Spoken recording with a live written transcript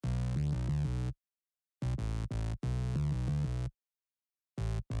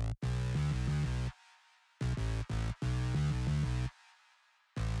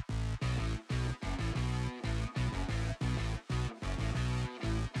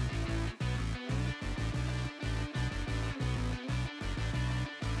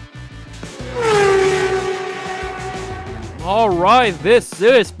Alright, this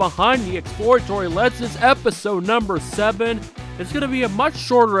is Behind the Exploratory Lenses, episode number 7. It's going to be a much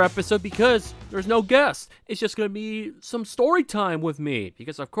shorter episode because there's no guest. It's just going to be some story time with me.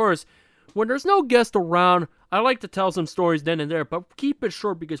 Because, of course, when there's no guest around, I like to tell some stories then and there, but keep it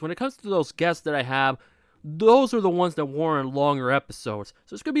short because when it comes to those guests that I have, those are the ones that warrant longer episodes.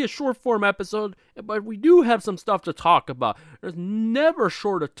 So it's going to be a short form episode, but we do have some stuff to talk about. There's never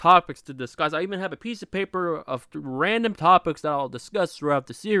short of topics to discuss. I even have a piece of paper of random topics that I'll discuss throughout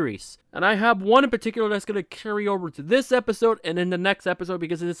the series. And I have one in particular that's going to carry over to this episode and in the next episode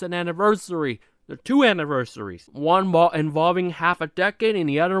because it's an anniversary. There are two anniversaries. One involving half a decade and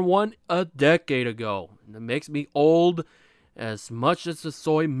the other one a decade ago. And it makes me old as much as the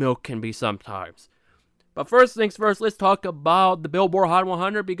soy milk can be sometimes. But first things first, let's talk about the Billboard Hot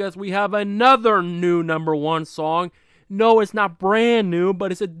 100 because we have another new number one song. No, it's not brand new,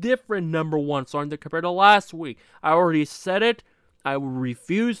 but it's a different number one song compared to last week. I already said it. I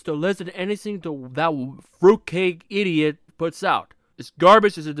refuse to listen to anything that fruitcake idiot puts out. It's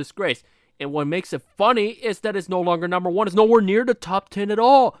garbage, it's a disgrace. And what makes it funny is that it's no longer number one. It's nowhere near the top 10 at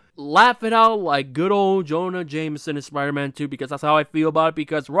all. Laugh it out like good old Jonah Jameson in Spider-Man 2 because that's how I feel about it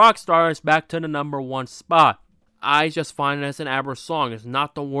because Rockstar is back to the number one spot. I just find it as an average song. It's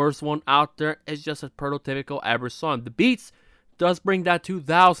not the worst one out there. It's just a prototypical average song. The beats does bring that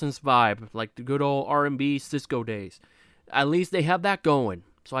 2000s vibe like the good old R&B Cisco days. At least they have that going.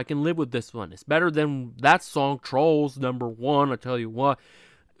 So I can live with this one. It's better than that song, Trolls, number one, I tell you what.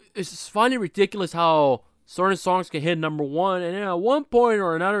 It's just funny, ridiculous how certain songs can hit number one, and then at one point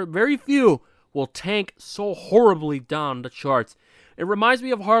or another, very few will tank so horribly down the charts. It reminds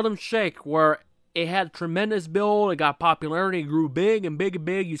me of Harlem Shake, where it had tremendous build, it got popularity, it grew big and big and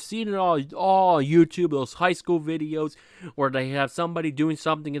big. You've seen it all on YouTube, those high school videos, where they have somebody doing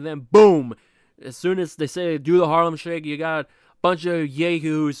something, and then boom! As soon as they say do the Harlem Shake, you got a bunch of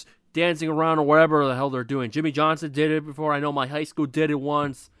yahoos dancing around or whatever the hell they're doing. Jimmy Johnson did it before, I know my high school did it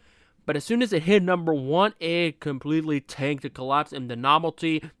once. But as soon as it hit number one, it completely tanked and collapsed, and the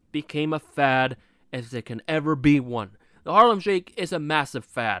novelty became a fad as it can ever be one. The Harlem Shake is a massive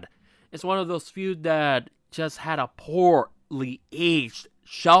fad. It's one of those few that just had a poorly aged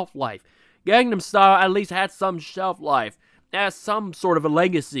shelf life. Gangnam Style at least had some shelf life. It has some sort of a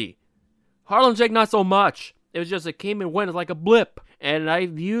legacy. Harlem Shake, not so much. It was just, it came and went like a blip. And I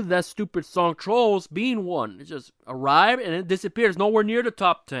view that stupid song Trolls being one. It just arrived and it disappeared. It's nowhere near the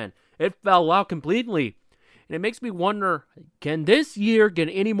top 10. It fell out completely. And it makes me wonder, can this year get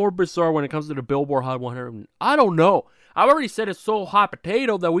any more bizarre when it comes to the Billboard Hot 100? I don't know. I've already said it's so hot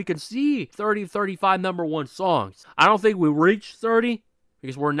potato that we can see 30, 35 number one songs. I don't think we reached 30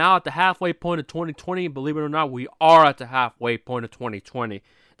 because we're now at the halfway point of 2020. And believe it or not, we are at the halfway point of 2020.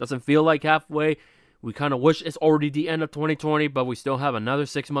 Doesn't feel like halfway. We kind of wish it's already the end of 2020, but we still have another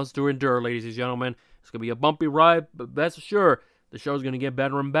 6 months to endure, ladies and gentlemen. It's going to be a bumpy ride, but best assured, the show's going to get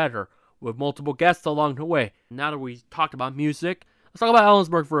better and better with multiple guests along the way. Now that we talked about music, let's talk about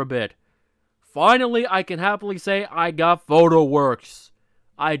Ellensburg for a bit. Finally, I can happily say I got photo works.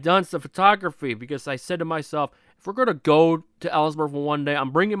 I done some photography because I said to myself, if we're going to go to Ellensburg for one day,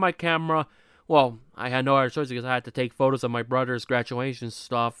 I'm bringing my camera. Well, I had no other choice because I had to take photos of my brother's graduation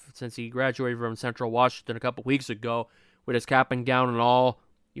stuff since he graduated from Central Washington a couple weeks ago with his cap and gown and all.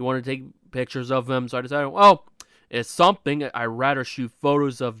 You want to take pictures of him, so I decided, well, it's something. I'd rather shoot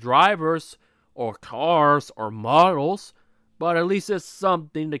photos of drivers or cars or models, but at least it's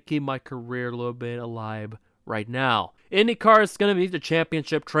something to keep my career a little bit alive right now. IndyCar is going to be the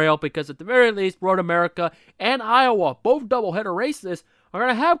championship trail because at the very least, Road America and Iowa, both doubleheader races, are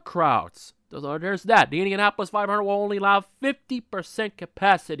going to have crowds. So there's that. The Indianapolis 500 will only allow 50%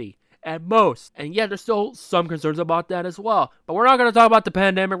 capacity at most. And yet there's still some concerns about that as well. But we're not going to talk about the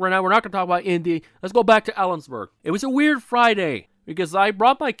pandemic right now. We're not going to talk about Indy. Let's go back to Ellensburg. It was a weird Friday because I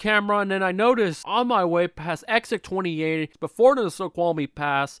brought my camera and then I noticed on my way past exit 28 before the Snoqualmie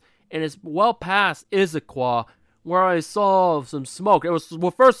Pass and it's well past Issaquah where I saw some smoke. It was,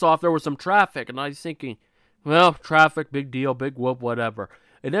 well, first off, there was some traffic and I was thinking, well, traffic, big deal, big whoop, whatever.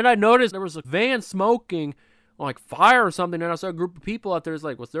 And then I noticed there was a van smoking, like fire or something, and I saw a group of people out there. It's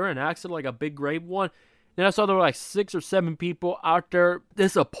like, was there an accident, like a big grave one? Then I saw there were like 6 or 7 people out there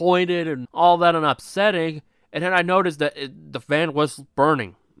disappointed and all that and upsetting. And then I noticed that the van was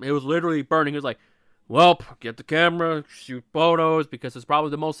burning. It was literally burning. It was like, Well, get the camera, shoot photos, because it's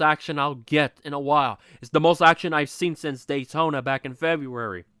probably the most action I'll get in a while. It's the most action I've seen since Daytona back in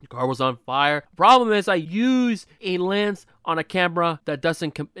February. The car was on fire. The problem is I use a lens on a camera that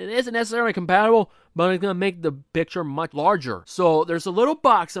it isn't necessarily compatible, but it's going to make the picture much larger. So there's a little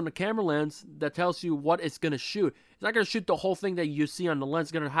box on the camera lens that tells you what it's going to shoot. It's not going to shoot the whole thing that you see on the lens.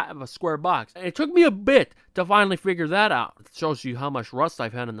 It's going to have a square box. And it took me a bit to finally figure that out. It shows you how much rust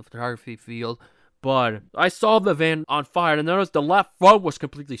I've had in the photography field. But I saw the van on fire, and noticed the left front was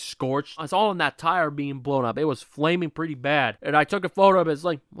completely scorched. I saw that tire being blown up. It was flaming pretty bad. And I took a photo of it. It's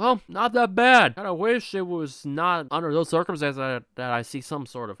like, well, not that bad. I wish it was not under those circumstances that I see some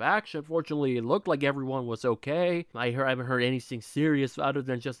sort of action. Fortunately, it looked like everyone was okay. I haven't heard anything serious other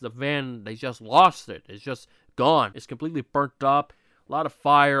than just the van. They just lost it. It's just gone. It's completely burnt up. A lot of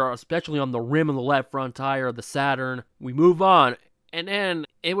fire, especially on the rim of the left front tire of the Saturn. We move on. And then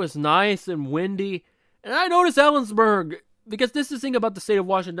it was nice and windy. And I noticed Ellensburg, because this is the thing about the state of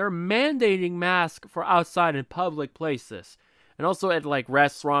Washington, they're mandating masks for outside and public places. And also at like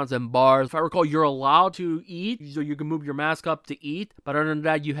restaurants and bars. If I recall, you're allowed to eat, so you can move your mask up to eat. But other than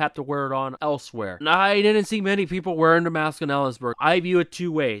that, you have to wear it on elsewhere. And I didn't see many people wearing the mask in Ellensburg. I view it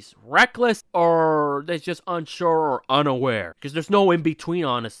two ways. Reckless, or they're just unsure or unaware. Because there's no in between,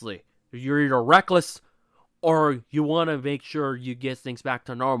 honestly. You're either reckless or you want to make sure you get things back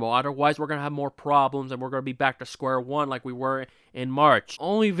to normal. Otherwise, we're going to have more problems and we're going to be back to square one like we were in March.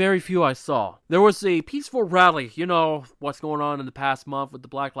 Only very few I saw. There was a peaceful rally. You know what's going on in the past month with the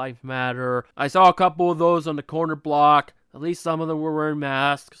Black Lives Matter. I saw a couple of those on the corner block. At least some of them were wearing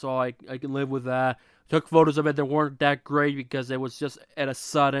masks, so I can live with that. Took photos of it that weren't that great because it was just at a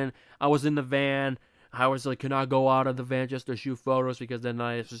sudden. I was in the van. I was like, could not go out of the van just to shoot photos because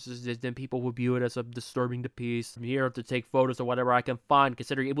then people would view it as disturbing the peace. I'm here to take photos of whatever I can find,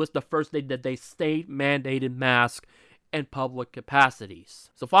 considering it was the first day that they state-mandated masks in public capacities.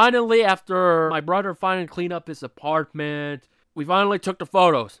 So finally, after my brother finally cleaned up his apartment, we finally took the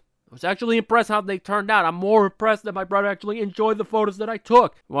photos. I was actually impressed how they turned out. I'm more impressed that my brother actually enjoyed the photos that I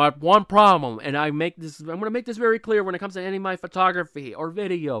took. Well, I have one problem, and I'm going to make this very clear when it comes to any of my photography or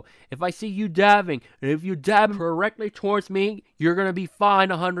video. If I see you dabbing, and if you dab directly towards me, you're going to be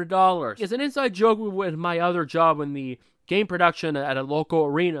fined $100. It's an inside joke with my other job in the game production at a local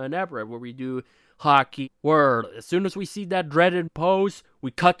arena in Everett, where we do hockey. Word. As soon as we see that dreaded pose, we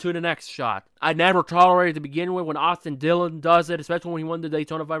cut to the next shot. I never tolerated to begin with when Austin Dillon does it, especially when he won the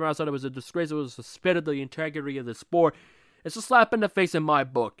Daytona 500. I thought it was a disgrace. It was a spit of the integrity of the sport. It's a slap in the face in my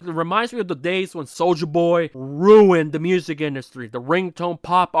book. It reminds me of the days when Soulja Boy ruined the music industry. The ringtone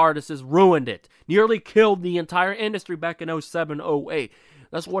pop artists ruined it. Nearly killed the entire industry back in 07, 08.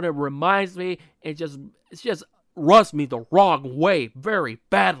 That's what it reminds me. It's just rubs me the wrong way very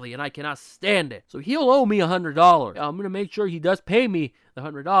badly, and I cannot stand it. So he'll owe me $100. I'm going to make sure he does pay me the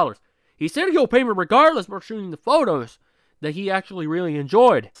 $100. He said he'll pay me regardless for shooting the photos that he actually really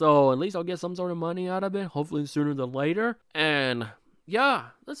enjoyed. So at least I'll get some sort of money out of it, hopefully sooner than later. And yeah,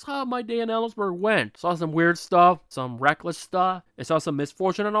 that's how my day in Ellensburg went. Saw some weird stuff, some reckless stuff. I saw some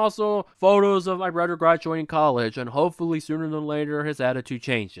misfortune, and also photos of my brother graduating college. And hopefully sooner than later his attitude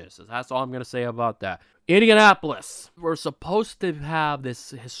changes. So that's all I'm going to say about that. Indianapolis. We're supposed to have this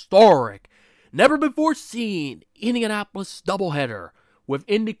historic, never before seen Indianapolis Doubleheader with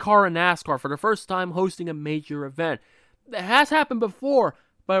IndyCar and NASCAR for the first time hosting a major event. It has happened before,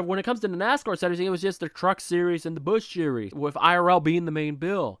 but when it comes to the NASCAR series, it was just the Truck Series and the Busch Series, with IRL being the main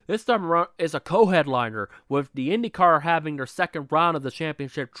bill. This time around is a co-headliner, with the IndyCar having their second round of the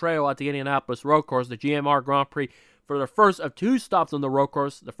championship trail at the Indianapolis Road Course, the GMR Grand Prix, for the first of 2 stops on the road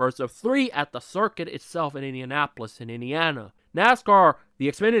course, the first of 3 at the circuit itself in Indianapolis in Indiana. NASCAR, the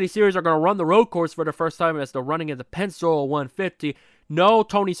Xfinity Series, are going to run the road course for the first time as they're running at the Pensacola 150. No,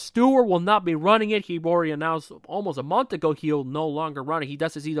 Tony Stewart will not be running it. He already announced almost a month ago he'll no longer run it. He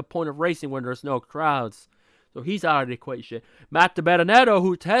doesn't see the point of racing when there's no crowds. So he's out of the equation. Matt DiBenedetto,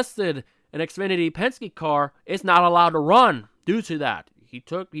 who tested an Xfinity Penske car, is not allowed to run due to that.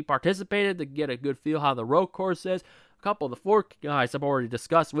 He participated to get a good feel how the road course is. A couple of the 4 guys I've already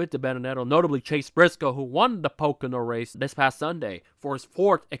discussed with DiBenedetto, notably Chase Briscoe, who won the Pocono race this past Sunday for his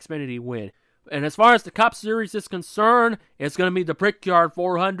 4th Xfinity win. And as far as the Cup Series is concerned, it's going to be the Brickyard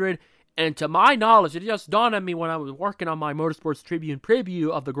 400. And to my knowledge, it just dawned on me when I was working on my Motorsports Tribune preview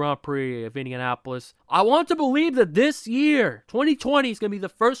of the Grand Prix of Indianapolis. I want to believe that this year, 2020, is going to be the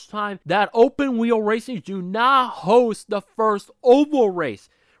first time that open wheel racing do not host the first oval race.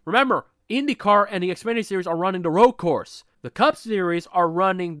 Remember, IndyCar and the Xfinity Series are running the road course. The Cup Series are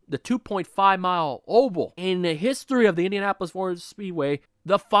running the 2.5-mile oval. In the history of the Indianapolis Motor Speedway,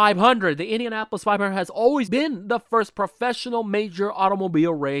 The 500, the Indianapolis 500 has always been the first professional major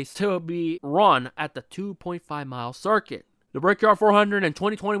automobile race to be run at the 2.5 mile circuit. The Brickyard 400 in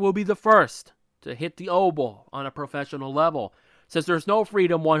 2020 will be the first to hit the oval on a professional level. Since there's no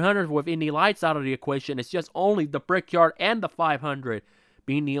Freedom 100 with Indy Lights out of the equation, it's just only the Brickyard and the 500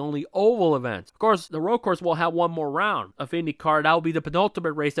 being the only oval events. Of course, the road course will have one more round of IndyCar. That will be the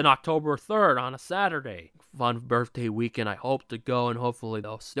penultimate race on October 3rd on a Saturday. Fun birthday weekend. I hope to go, and hopefully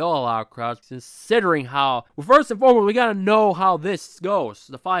they'll still allow crowds, considering how, well, first and foremost, we got to know how this goes.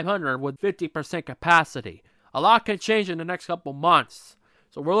 The 500 with 50% capacity. A lot can change in the next couple months.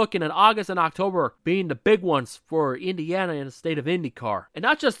 So we're looking at August and October being the big ones for Indiana and the state of IndyCar. And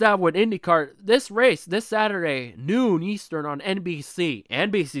not just that with IndyCar, this race, this Saturday, noon Eastern on NBC.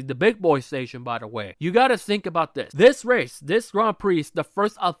 NBC, the big boy station, by the way. You got to think about this. This race, this Grand Prix is the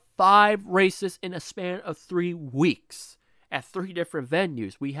first of 5 races in a span of 3 weeks at 3 different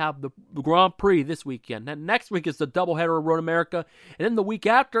venues. We have the Grand Prix this weekend. Then next week is the doubleheader of Road America. And then the week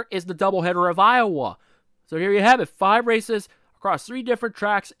after is the doubleheader of Iowa. So here you have it, 5 races across 3 different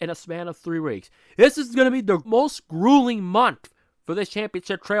tracks in a span of 3 weeks. This is going to be the most grueling month for this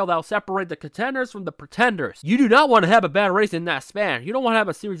championship trail that will separate the contenders from the pretenders. You do not want to have a bad race in that span. You don't want to have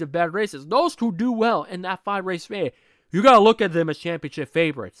a series of bad races. Those who do well in that 5-race span, you got to look at them as championship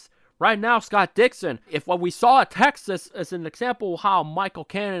favorites. Right now, Scott Dixon, if what we saw at Texas is an example of how Michael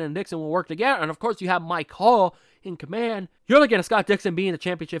Cannon and Dixon will work together, and of course you have Mike Hall in command, you're looking at Scott Dixon being the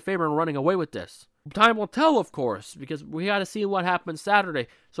championship favorite and running away with this. Time will tell, of course, because we got to see what happens Saturday.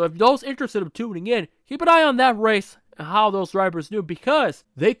 So if those interested in tuning in, keep an eye on that race and how those drivers do, because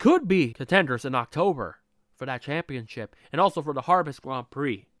they could be contenders in October for that championship and also for the Harvest Grand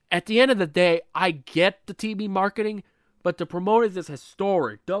Prix. At the end of the day, I get the TV marketing, but to promote this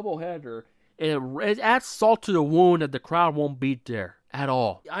historic doubleheader, it adds salt to the wound that the crowd won't be there at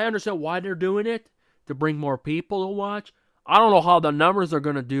all. I understand why they're doing it, to bring more people to watch. I don't know how the numbers are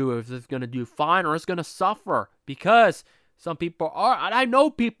going to do, if it's going to do fine or it's going to suffer, because some people are, and I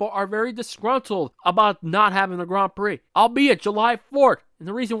know people are very disgruntled about not having the Grand Prix, albeit July 4th. And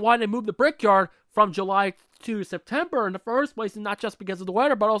the reason why they moved the Brickyard from July to September in the first place is not just because of the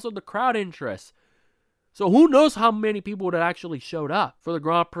weather, but also the crowd interest. So who knows how many people would have actually showed up for the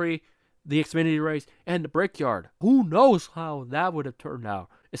Grand Prix, the Xfinity race, and the Brickyard. Who knows how that would have turned out.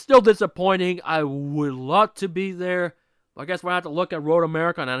 It's still disappointing. I would love to be there. I guess we'll have to look at Road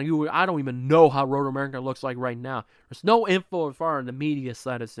America, and I don't even know how Road America looks like right now. There's no info as far as the media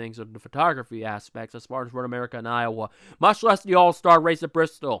side of things or the photography aspects as far as Road America in Iowa, much less the All-Star race at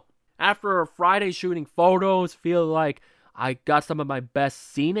Bristol. After Friday shooting photos, feel like I got some of my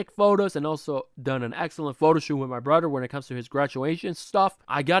best scenic photos and also done an excellent photo shoot with my brother when it comes to his graduation stuff.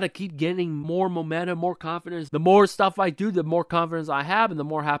 I got to keep getting more momentum, more confidence. The more stuff I do, the more confidence I have and the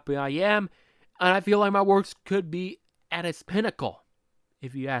more happy I am. And I feel like my works could be at its pinnacle,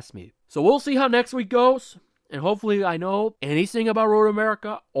 if you ask me. So we'll see how next week goes. And hopefully I know anything about Road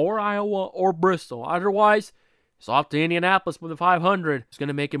America or Iowa or Bristol. Otherwise, it's off to Indianapolis with the 500. It's going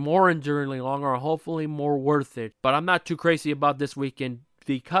to make it more enduringly longer, hopefully more worth it. But I'm not too crazy about this weekend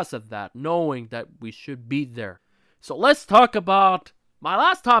because of that, knowing that we should be there. So let's talk about, my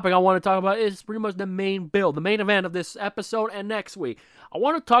last topic I want to talk about is pretty much the main build, the main event of this episode and next week. I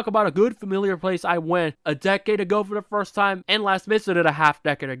want to talk about a good familiar place I went a decade ago for the first time and last visited a half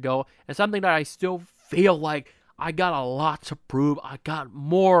decade ago, and something that I still feel like I got a lot to prove. I got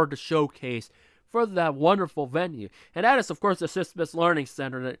more to showcase for that wonderful venue. And that is, of course, the Cispus Learning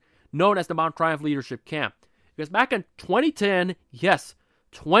Center, known as the Mount Triumph Leadership Camp. Because back in 2010, yes,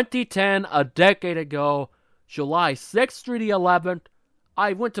 2010, a decade ago, July 6th through the 11th,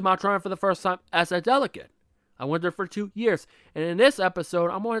 I went to Mount Triumph for the first time as a delegate. I went there for 2 years. And in this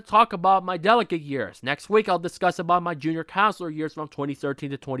episode, I'm going to talk about my delegate years. Next week, I'll discuss about my junior counselor years from 2013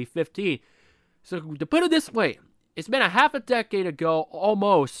 to 2015. So to put it this way, it's been a half a decade ago,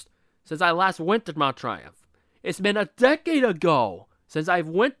 almost, since I last went to Mount Triumph. It's been a decade ago since I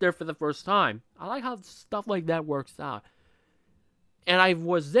went there for the first time. I like how stuff like that works out. And I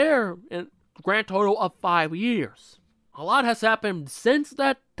was there in a grand total of 5 years. A lot has happened since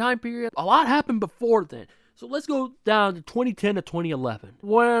that time period. A lot happened before then. So let's go down to 2010 to 2011.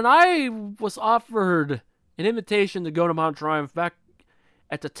 When I was offered an invitation to go to Mount Triumph back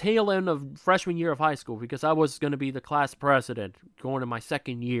at the tail end of freshman year of high school, because I was going to be the class president going to my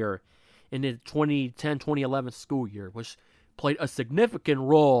second year in the 2010-2011 school year, which played a significant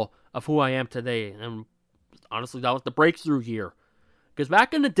role of who I am today. And honestly, that was the breakthrough year. Because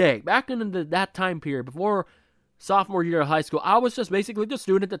back in the day, that time period, before sophomore year of high school, I was just basically the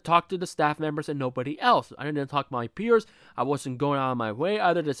student that talked to the staff members and nobody else. I didn't talk to my peers. I wasn't going out of my way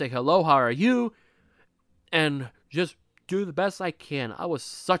either to say hello, how are you, and just do the best I can. I was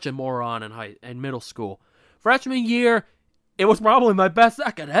such a moron in middle school. Freshman year, it was probably my best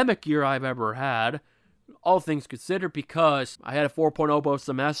academic year I've ever had, all things considered, because I had a 4.0 both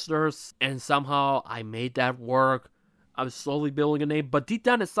semesters, and somehow I made that work. I was slowly building a name, but deep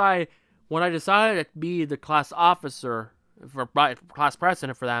down inside, when I decided to be the class officer, class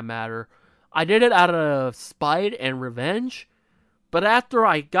president for that matter, I did it out of spite and revenge. But after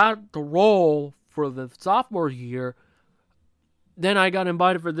I got the role for the sophomore year, then I got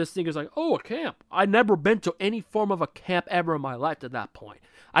invited for this thing. It's like, oh, a camp. I'd never been to any form of a camp ever in my life at that point.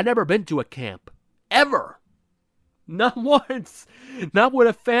 I'd never been to a camp. Ever. Not once. Not with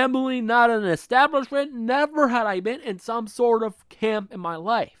a family, not in an establishment. Never had I been in some sort of camp in my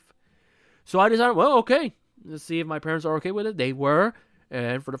life. So I decided, well, okay, let's see if my parents are okay with it. They were.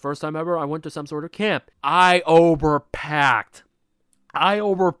 And for the first time ever, I went to some sort of camp. I overpacked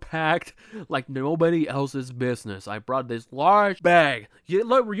like nobody else's business. I brought this large bag. You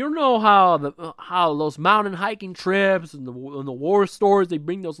know how those mountain hiking trips and the war stories, they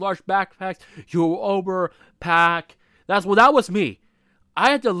bring those large backpacks. You overpack. That was me.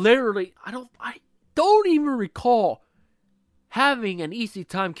 I had to literally, I don't even recall having an easy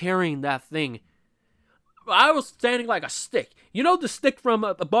time carrying that thing. I was standing like a stick. You know the stick from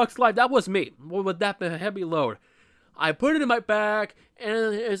A Bug's Life? That was me with that heavy load. I put it in my bag,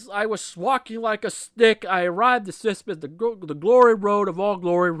 and as I was walking like a stick, I arrived at Cispus, the glory road of all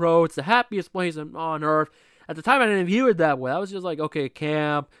glory roads, the happiest place on earth. At the time, I didn't view it that way. I was just like, okay,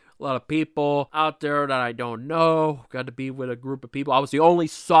 camp, a lot of people out there that I don't know. Got to be with a group of people. I was the only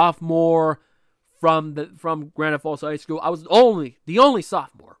sophomore from Granite Falls High School. I was the only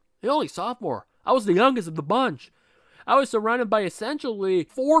sophomore. I was the youngest of the bunch. I was surrounded by essentially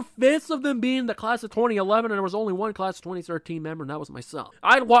 4/5 of them being the class of 2011, and there was only one class of 2013 member, and that was myself.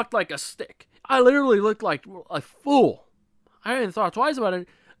 I walked like a stick. I literally looked like a fool. I didn't thought twice about it.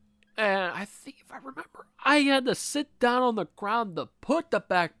 And I think, if I remember, I had to sit down on the ground to put the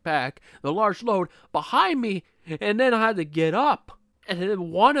backpack, the large load, behind me, and then I had to get up. And then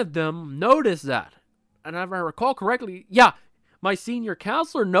one of them noticed that. And if I recall correctly, yeah, my senior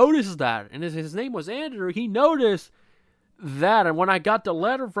counselor noticed that. And his name was Andrew. He noticed that. And when I got the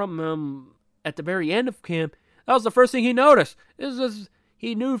letter from him at the very end of camp, that was the first thing he noticed.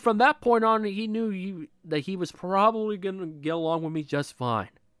 He knew from that point on, that he was probably going to get along with me just fine.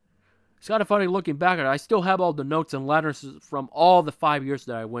 It's kind of funny looking back at it. I still have all the notes and letters from all the 5 years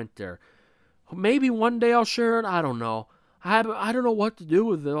that I went there. Maybe one day I'll share it. I don't know. I don't know what to do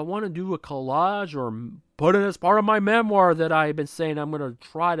with it. I want to do a collage or put it as part of my memoir that I've been saying I'm going to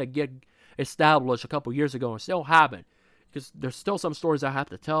try to get established a couple years ago and still haven't. Because there's still some stories I have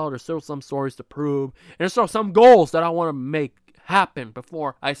to tell. There's still some stories to prove. And there's still some goals that I want to make happen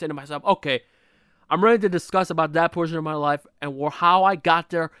before I say to myself, okay, I'm ready to discuss about that portion of my life and how I got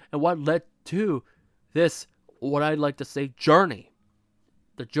there and what led to this, what I'd like to say, journey.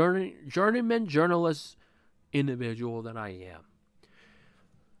 The journeyman journalist individual that I am.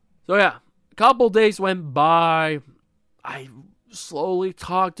 So yeah, a couple days went by. I slowly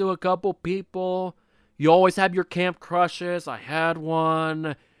talked to a couple people. You always have your camp crushes. I had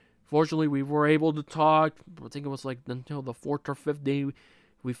one. Fortunately, we were able to talk. I think it was like until the 4th or 5th day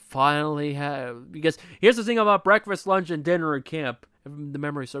we finally had. Because here's the thing about breakfast, lunch, and dinner at camp, if the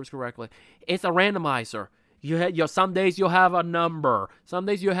memory serves correctly. It's a randomizer. Some days you'll have a number. Some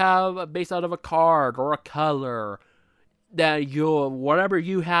days you have based out of a card or a color. That whatever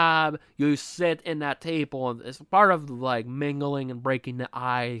you have, you sit in that table. And it's part of like mingling and breaking the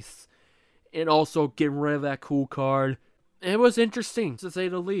ice. And also getting rid of that cool card. It was interesting, to say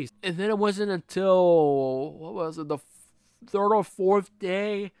the least. And then it wasn't until, the 3rd or 4th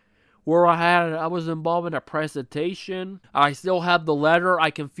day where I was involved in a presentation. I still have the letter. I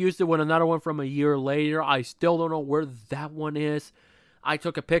confused it with another one from a year later. I still don't know where that one is. I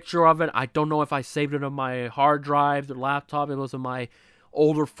took a picture of it. I don't know if I saved it on my hard drive, the laptop. It was on my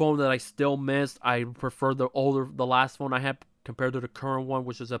older phone that I still missed. I prefer the last phone I had compared to the current one,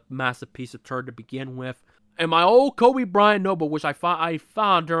 which is a massive piece of turd to begin with. And my old Kobe Bryant notebook, which I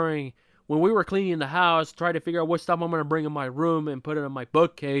found during when we were cleaning the house, trying to figure out what stuff I'm going to bring in my room and put it in my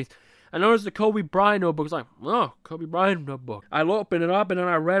bookcase. I noticed the Kobe Bryant notebook. It's like, oh, Kobe Bryant notebook. I opened it up and then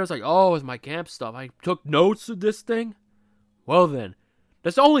I read it. I was like, oh, it's my camp stuff. I took notes of this thing. Well then,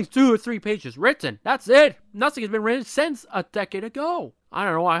 there's only 2 or 3 pages written. That's it. Nothing has been written since a decade ago. I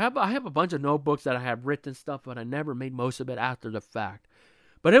don't know. I have a bunch of notebooks that I have written stuff, but I never made most of it after the fact.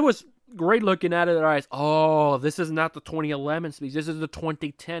 But it was great looking at it. Oh, this is not the 2011 speech. This is the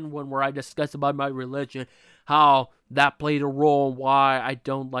 2010 one where I discussed about my religion, how that played a role and why I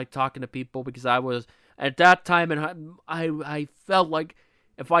don't like talking to people, because I was at that time and I felt like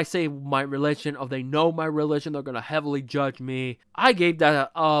if I say my religion or they know my religion, they're going to heavily judge me. I gave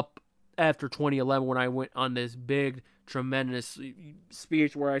that up after 2011 when I went on this big, tremendous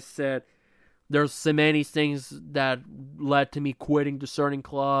speech where I said there's so many things that led to me quitting discerning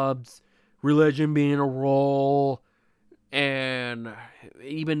clubs, religion being a role, and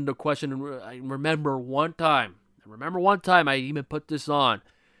even the question, I remember one time I even put this on.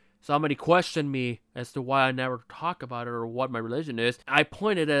 Somebody questioned me as to why I never talk about it or what my religion is. I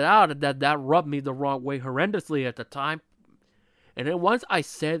pointed it out that rubbed me the wrong way horrendously at the time. And then once I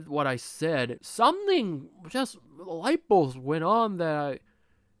said what I said, something, just light bulbs went on that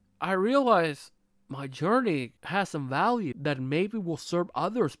I realized my journey has some value that maybe will serve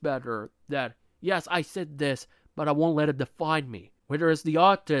others better. That, yes, I said this, but I won't let it define me. Whether it's the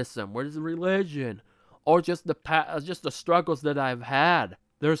autism, whether it's the religion, or just the struggles that I've had.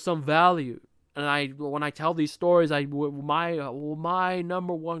 There's some value, and when I tell these stories, my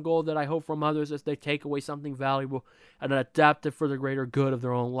number one goal that I hope from others is they take away something valuable and adapt it for the greater good of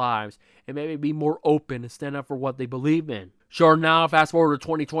their own lives, and maybe be more open and stand up for what they believe in. Sure, now fast forward to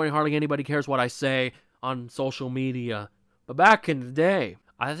 2020, hardly anybody cares what I say on social media, but back in the day,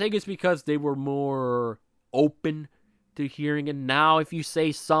 I think it's because they were more open to hearing it. Now if you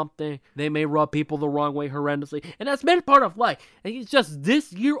say something, they may rub people the wrong way horrendously, and that's been part of life. And it's just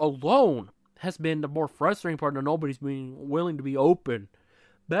this year alone has been the more frustrating part that nobody's being willing to be open.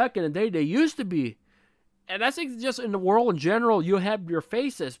 Back in the day, they used to be, and that's just in the world in general. You have your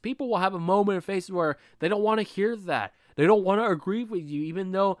faces. People will have a moment in faces where they don't want to hear that. They don't want to agree with you,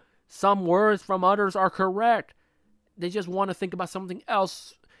 even though some words from others are correct. They just want to think about something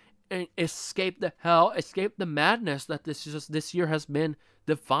else and escape the hell, escape the madness that this year has been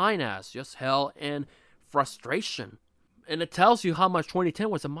defined as, just hell and frustration. And it tells you how much 2010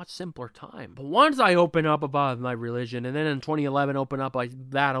 was a much simpler time. But once I open up about my religion, and then in 2011 open up like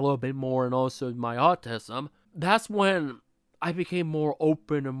that a little bit more, and also my autism, that's when I became more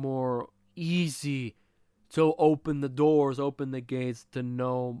open and more easy to open the doors, open the gates to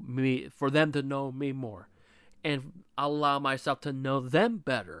know me, for them to know me more, and allow myself to know them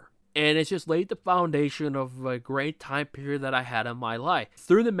better. And it's just laid the foundation of a great time period that I had in my life.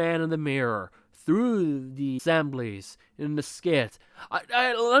 Through the man in the mirror, through the assemblies, in the skits.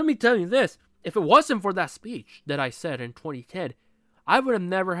 Let me tell you this. If it wasn't for that speech that I said in 2010, I would have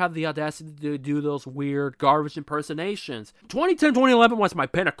never had the audacity to do those weird garbage impersonations. 2010, 2011 was my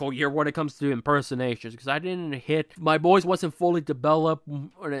pinnacle year when it comes to impersonations, because I didn't hit, my voice wasn't fully developed,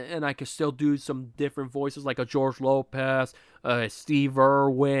 and I could still do some different voices like a George Lopez, Steve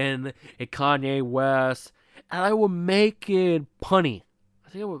Irwin, a Kanye West, and I would make it punny. I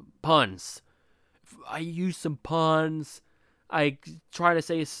think it was puns. I use some puns, I try to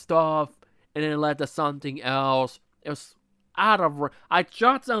say stuff, and then let to something else. It was I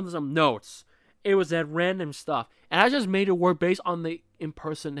jotted down some notes. It was that random stuff, and I just made it work based on the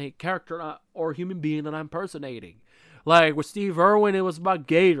impersonate character or human being that I'm impersonating. Like with Steve Irwin, it was about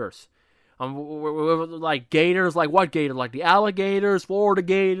gators. Like gators, like what gator? Like the alligators, Florida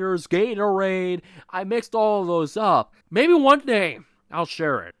Gators, Gatorade. I mixed all of those up. Maybe one day I'll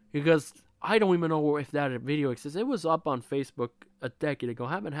share it, because I don't even know if that video exists. It was up on Facebook a decade ago.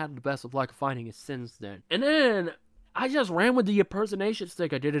 I haven't had the best of luck finding it since then. And then I just ran with the impersonation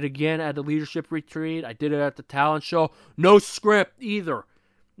stick. I did it again at the leadership retreat. I did it at the talent show. No script either.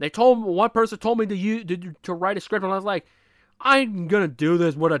 One person told me to write a script, and I was like, I'm gonna do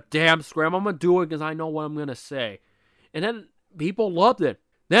this with a damn script. I'm gonna do it because I know what I'm gonna say. And then people loved it.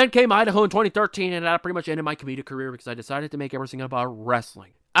 Then came Idaho in 2013, and that pretty much ended my comedic career because I decided to make everything about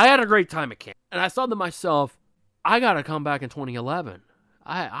wrestling. I had a great time at camp, and I thought to myself, I gotta come back in 2011.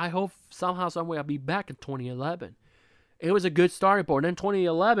 I hope somehow, some way I'll be back in 2011. It was a good starting point. And in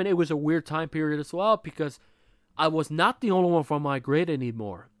 2011, it was a weird time period as well, because I was not the only one from my grade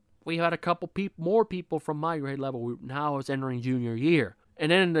anymore. We had a couple more people from my grade level. Now I was entering junior year.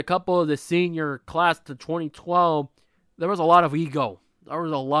 And then in a couple of the senior class to 2012, there was a lot of ego.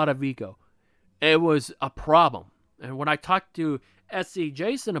 It was a problem. And when I talked to SC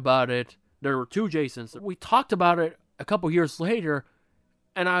Jason about it, there were two Jasons. We talked about it a couple years later,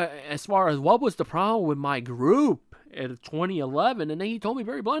 and as far as what was the problem with my group in 2011, and then he told me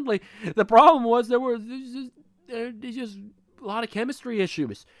very bluntly, the problem was there's just a lot of chemistry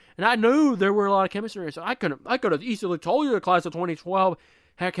issues. And I knew there were a lot of chemistry issues. I could have easily told you the class of 2012,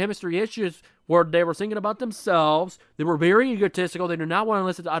 had chemistry issues where they were thinking about themselves. They were very egotistical. They did not want to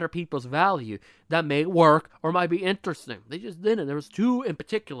listen to other people's value that may work or might be interesting. They just didn't. There was two in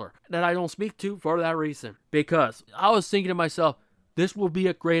particular that I don't speak to for that reason. Because I was thinking to myself, this will be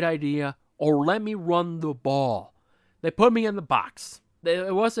a great idea, or let me run the ball. They put me in the box.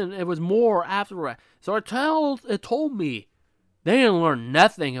 It was more afterward. So it told me they didn't learn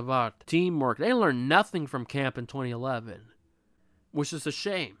nothing about teamwork. They didn't learn nothing from camp in 2011, which is a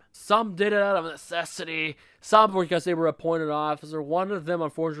shame. Some did it out of necessity. Some because they were appointed officer. One of them,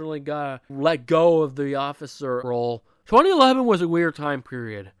 unfortunately, got let go of the officer role. 2011 was a weird time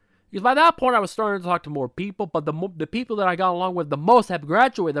period. Because by that point, I was starting to talk to more people, but the people that I got along with the most have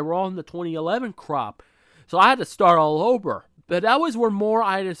graduated. They were all in the 2011 crop. So I had to start all over. But that was where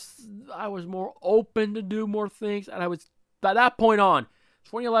I was more open to do more things. And I was, by that point on,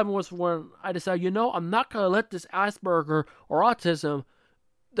 2011 was when I decided, I'm not going to let this Asperger or autism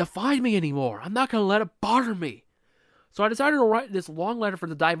define me anymore. I'm not going to let it bother me. So I decided to write this long letter for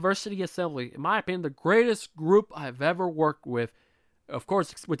the Diversity Assembly. In my opinion, the greatest group I've ever worked with. Of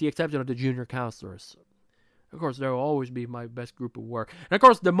course, with the exception of the junior counselors. Of course, they will always be my best group of work. And of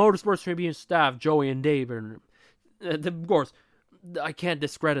course, the Motorsports Tribune staff, Joey and Dave. And of course, I can't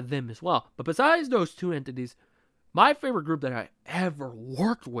discredit them as well. But besides those two entities, my favorite group that I ever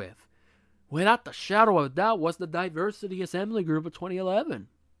worked with, without the shadow of a doubt, was the Diversity Assembly group of 2011.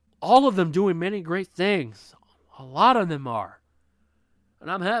 All of them doing many great things. A lot of them are. And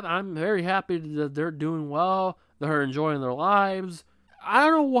I'm very happy that they're doing well. They're enjoying their lives. I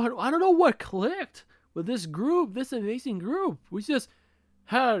don't know what clicked with this group, this amazing group. We just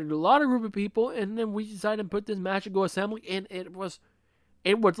had a lot of group of people, and then we decided to put this magical assembly, and it was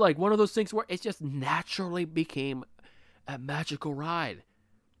like one of those things where it just naturally became a magical ride,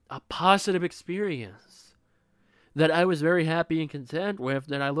 a positive experience that I was very happy and content with.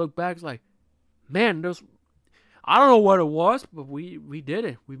 That I look back, it's like, man, I don't know what it was, but we did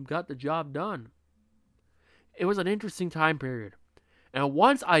it. We got the job done. It was an interesting time period. And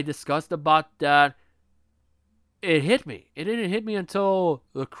once I discussed about that, it hit me. It didn't hit me until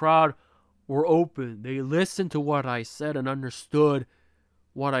the crowd were open. They listened to what I said and understood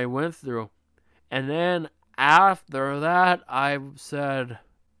what I went through. And then after that, I said,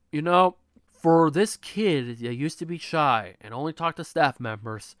 for this kid that used to be shy and only talk to staff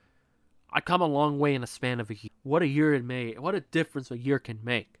members, I come a long way in a span of a year. What a year it made. What a difference a year can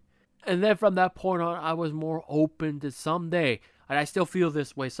make. And then from that point on, I was more open to someday, and I still feel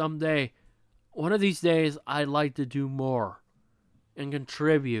this way, someday, one of these days, I'd like to do more and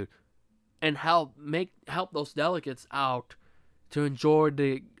contribute and help those delegates out to enjoy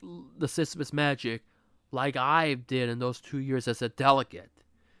the Cispus magic like I did in those 2 years as a delegate.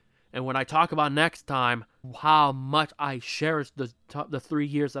 And when I talk about next time, how much I cherished the 3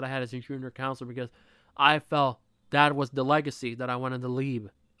 years that I had as a junior counselor, because I felt that was the legacy that I wanted to leave,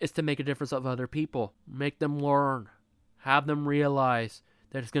 is to make a difference of other people, make them learn, have them realize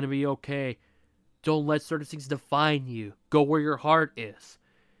that it's going to be okay. Don't let certain things define you. Go where your heart is.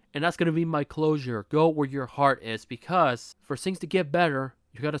 And that's going to be my closure. Go where your heart is, because for things to get better,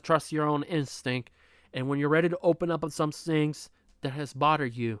 you got to trust your own instinct. And when you're ready to open up on some things that has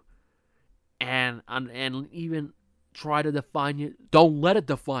bothered you, and even try to define you, don't let it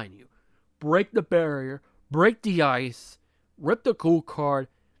define you. Break the barrier, break the ice, rip the cool card,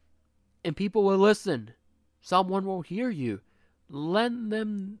 and people will listen. Someone will hear you. Lend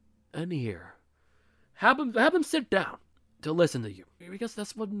them an ear. Have them sit down to listen to you, because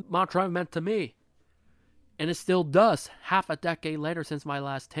that's what Mount Triumph meant to me. And it still does, half a decade later since my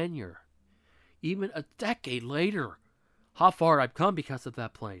last tenure. Even a decade later, how far I've come because of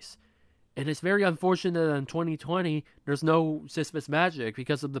that place. And it's very unfortunate that in 2020, there's no Cispus magic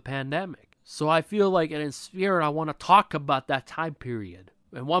because of the pandemic. So I feel like in spirit, I want to talk about that time period.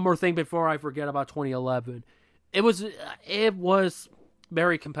 And one more thing before I forget about 2011. It was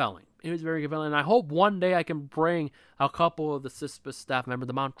very compelling. It was very compelling. And I hope one day I can bring a couple of the Cispus staff members,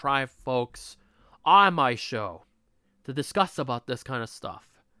 the Mount Triumph folks, on my show to discuss about this kind of stuff.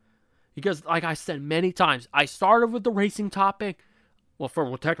 Because, like I said many times, I started with the racing topic. Well,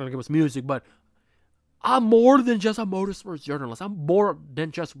 technically it was music, but I'm more than just a motorsports journalist. I'm more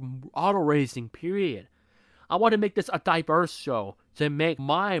than just auto racing, period. I want to make this a diverse show, to make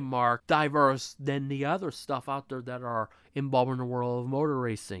my mark diverse than the other stuff out there that are involved in the world of motor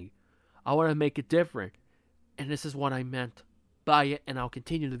racing. I want to make it different. And this is what I meant by it, and I'll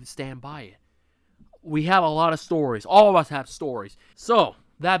continue to stand by it. We have a lot of stories. All of us have stories. So,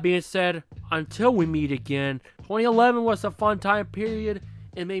 that being said, until we meet again, 2011 was a fun time period.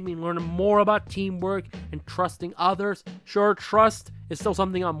 It made me learn more about teamwork and trusting others. Sure, trust is still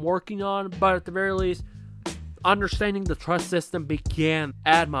something I'm working on, but at the very least, understanding the trust system began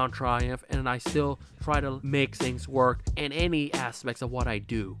at Mount Triumph, and I still try to make things work in any aspects of what I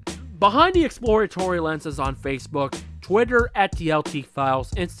do. Behind the Exploratory Lenses on Facebook, Twitter at TLT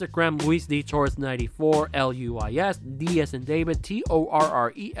Files, Instagram Luis D Torres 94, LUIS, D as in David,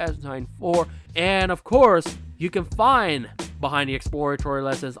 TORRES 94, and of course, you can find Behind the Exploratory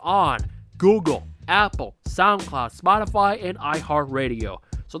Lenses on Google, Apple, SoundCloud, Spotify, and iHeartRadio.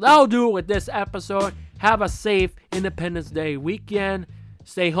 So that'll do it with this episode. Have a safe Independence Day weekend.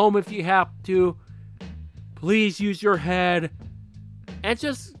 Stay home if you have to. Please use your head and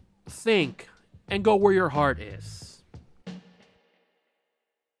just think and go where your heart is.